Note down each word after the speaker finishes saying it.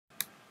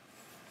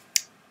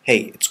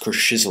Hey, it's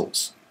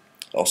Chrishizzlez,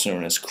 also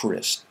known as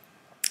Chris.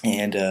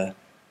 And,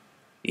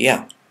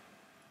 yeah,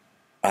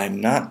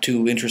 I'm not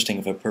too interesting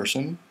of a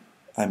person.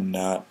 I'm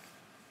not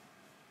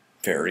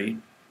very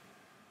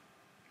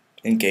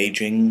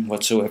engaging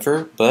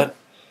whatsoever, but,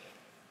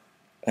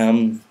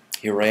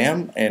 here I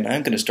am, and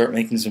I'm going to start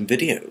making some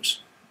videos.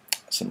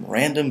 Some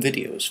random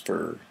videos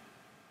for,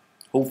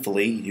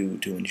 hopefully, you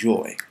to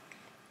enjoy.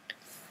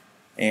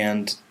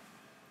 And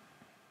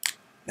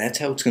that's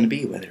how it's going to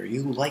be, whether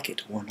you like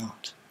it or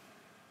not.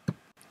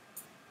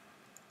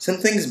 Some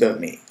things about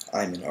me.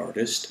 I'm an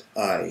artist.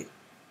 I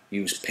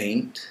use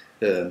paint.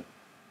 I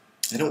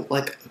don't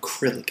like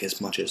acrylic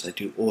as much as I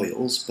do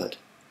oils, but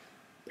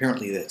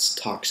apparently that's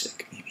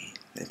toxic, maybe.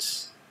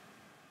 That's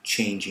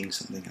changing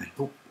something. I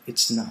hope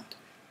it's not.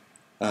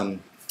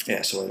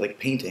 Yeah, so I like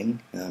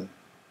painting.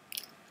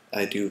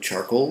 I do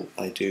charcoal,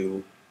 I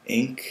do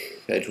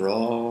ink, I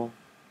draw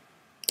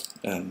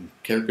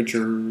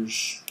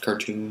caricatures,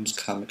 cartoons,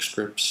 comic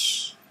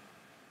strips.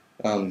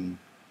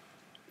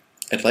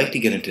 I'd like to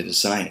get into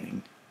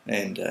designing,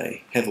 and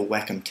I have a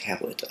Wacom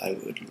tablet. I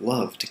would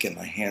love to get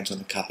my hands on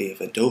a copy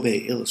of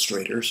Adobe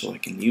Illustrator so I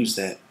can use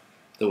that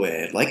the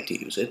way I'd like to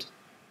use it.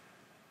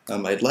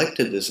 I'd like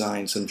to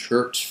design some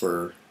shirts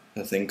for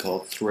a thing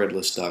called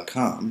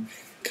Threadless.com.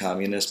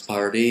 Communist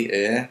Party,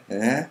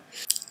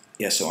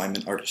 Yeah, so I'm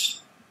an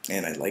artist,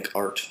 and I like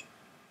art.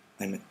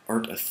 I'm an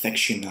art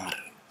aficionado.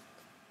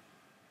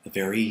 A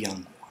very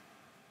young one.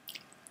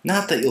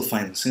 Not that you'll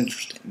find this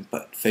interesting,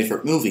 but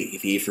favorite movie,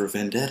 V for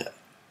Vendetta.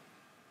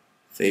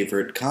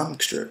 Favorite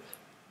comic strip?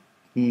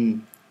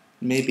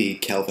 Maybe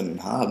Calvin and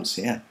Hobbes,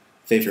 yeah.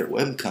 Favorite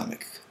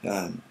webcomic?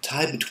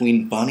 Tie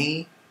between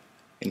Bunny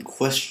and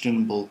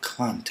questionable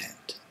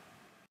content.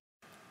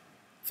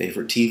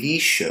 Favorite TV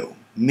show?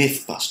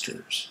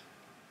 Mythbusters.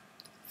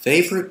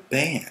 Favorite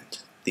band?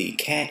 The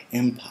Cat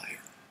Empire.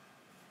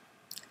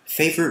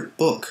 Favorite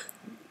book?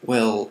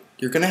 Well,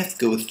 you're gonna have to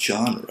go with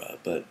genre,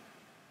 but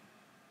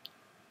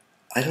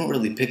I don't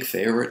really pick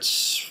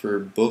favorites for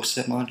books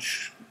that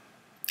much.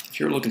 If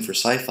you're looking for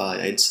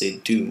sci-fi, I'd say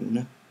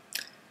Dune.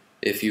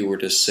 If you were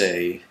to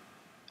say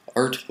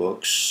art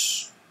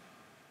books,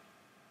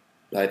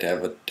 I'd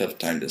have a tough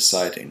time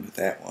deciding with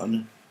that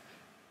one.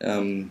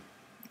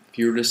 If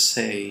you were to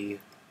say,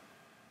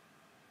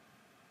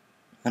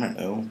 I don't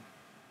know,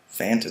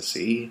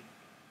 fantasy,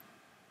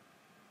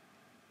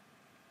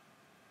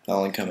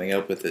 all I'm coming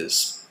up with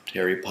is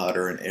Harry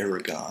Potter and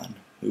Aragon.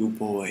 Oh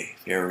boy,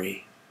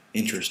 very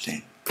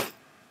interesting.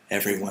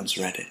 Everyone's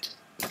read it.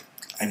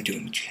 I'm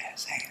doing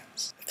jazz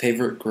hands.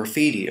 Favorite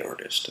graffiti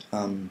artist?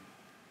 I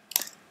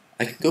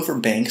could go for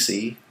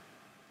Banksy.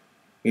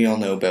 We all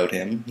know about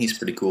him. He's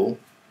pretty cool.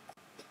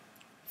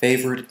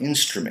 Favorite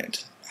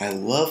instrument? I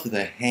love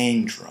the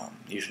hang drum.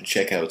 You should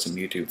check out some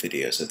YouTube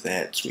videos of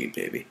that, sweet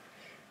baby.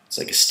 It's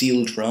like a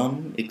steel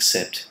drum,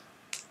 except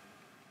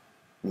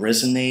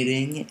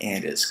resonating,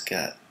 and it's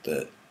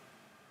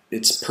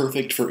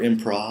perfect for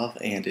improv,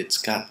 and it's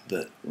got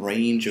the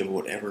range of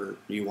whatever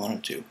you want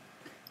it to.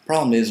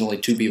 Problem is, only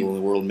 2 people in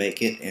the world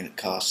make it, and it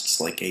costs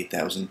like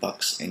 8,000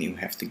 bucks, and you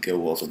have to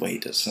go all the way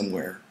to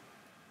somewhere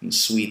in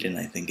Sweden,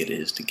 I think it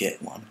is, to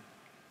get one.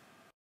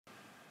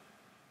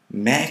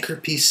 Mac or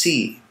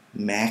PC?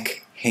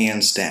 Mac,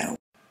 hands down.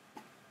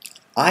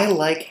 I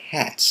like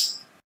hats.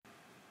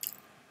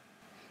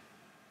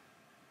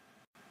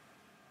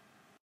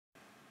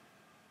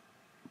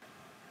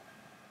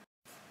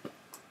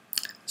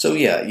 So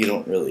yeah, you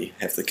don't really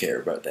have to care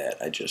about that.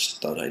 I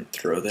just thought I'd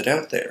throw that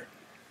out there.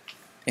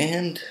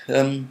 And,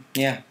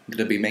 yeah, I'm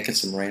gonna be making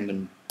some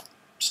random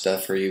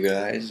stuff for you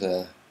guys.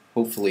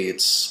 Hopefully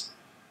it's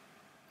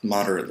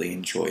moderately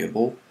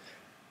enjoyable.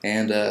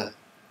 And,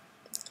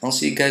 I'll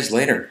see you guys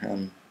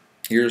later.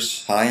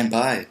 Here's hi and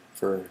bye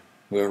for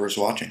whoever's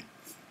watching.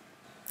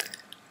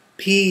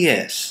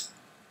 P.S.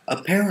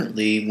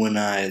 Apparently, when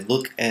I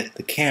look at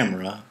the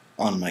camera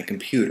on my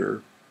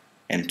computer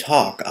and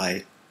talk,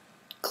 I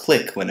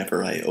click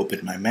whenever I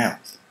open my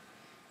mouth.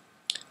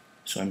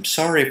 So I'm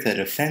sorry if that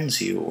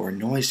offends you or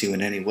annoys you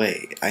in any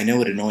way. I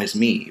know it annoys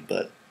me,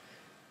 but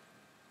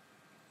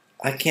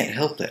I can't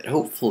help that.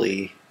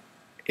 Hopefully,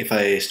 if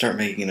I start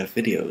making enough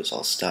videos,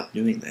 I'll stop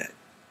doing that.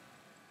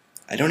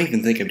 I don't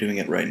even think I'm doing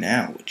it right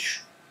now,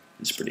 which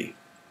is pretty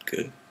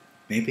good.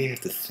 Maybe I have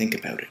to think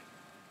about it.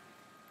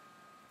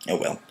 Oh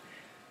well.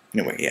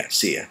 Anyway, yeah,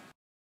 see ya.